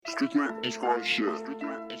Strickland and Squad shit.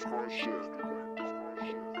 Strickland and Squad shit.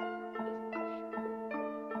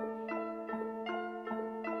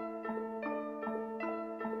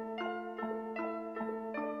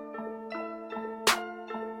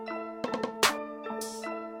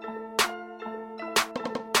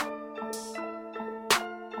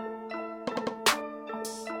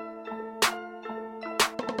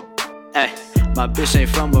 Hey, my bitch ain't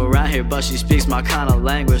from around here, but she speaks my kinda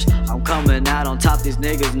language. I'm coming out on top, these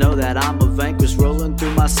niggas know that I'm a vanquish. Rolling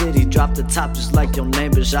through my city, drop the top just like your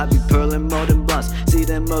neighbors. I be pearling more than blunts, see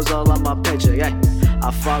them mo's all on my paycheck. Hey,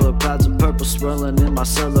 I follow clouds of purple swirling in my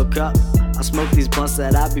solo cup. I smoke these blunts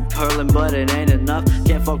that I be pearling, but it ain't enough.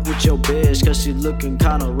 Can't fuck with your bitch, cause she looking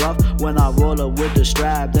kinda rough. When I roll up with the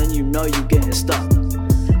strap, then you know you getting stuck.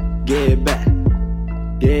 Get back,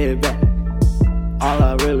 get back. All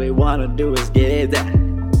I really wanna do is get that.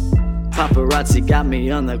 Paparazzi got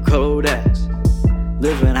me on the Kodex.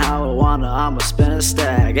 Living how I wanna, I'ma spend a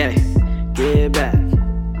stack. Hey, get back,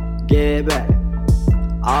 get back.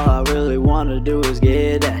 All I really wanna do is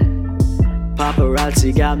get that.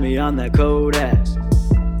 Paparazzi got me on that Kodex.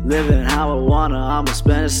 Living how I wanna, I'ma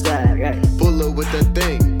spend a stack. Hey. Pull up with that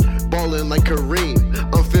thing, ballin' like Kareem.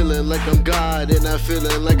 I'm feeling like I'm God and I'm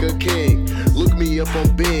feeling like a king. Look me up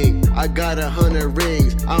on Bing, I got 100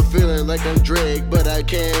 rings. I'm feeling like I'm Drake, but I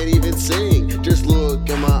can't even sing. Just look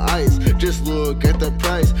at my ice, just look at the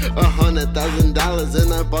price. $100,000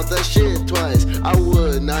 and I bought that shit twice. I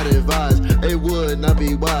would not advise, it would not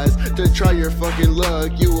be wise to try your fucking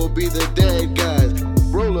luck, you will be the dead guys.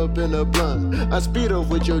 Roll up in a blunt, I speed off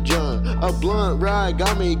with your John. A blunt ride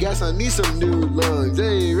got me gas, I need some new lungs.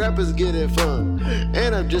 Hey, rappers get it fun,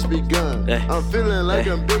 and I've just begun. Hey. I'm feeling like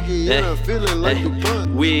I'm Biggie, and I'm feeling like the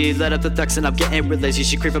pun. We let up the thugs and I'm getting real lazy.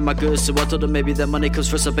 She creeping my goods, so I told her maybe that money comes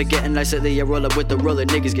first. I've been getting nice lately. I roll up with the roller,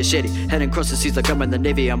 niggas get shitty. Heading across the seas like I'm in the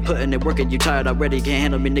Navy. I'm putting in work and you tired already. Can't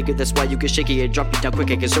handle me, nigga, that's why you get shaky and drop you down quick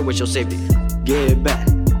and concerned with your safety. Get back,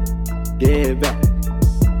 get back.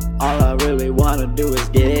 All I really wanna do is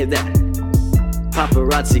get that.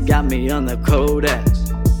 Paparazzi got me on the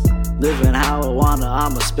Kodex. Living how I wanna,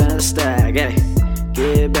 I'ma spend a stack. Hey,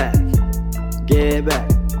 get back, get back.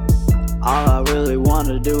 All I really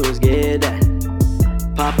wanna do is get that.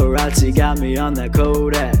 Paparazzi got me on that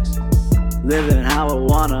Kodex. Living how I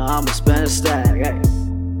wanna, I'ma spend a stack. Hey.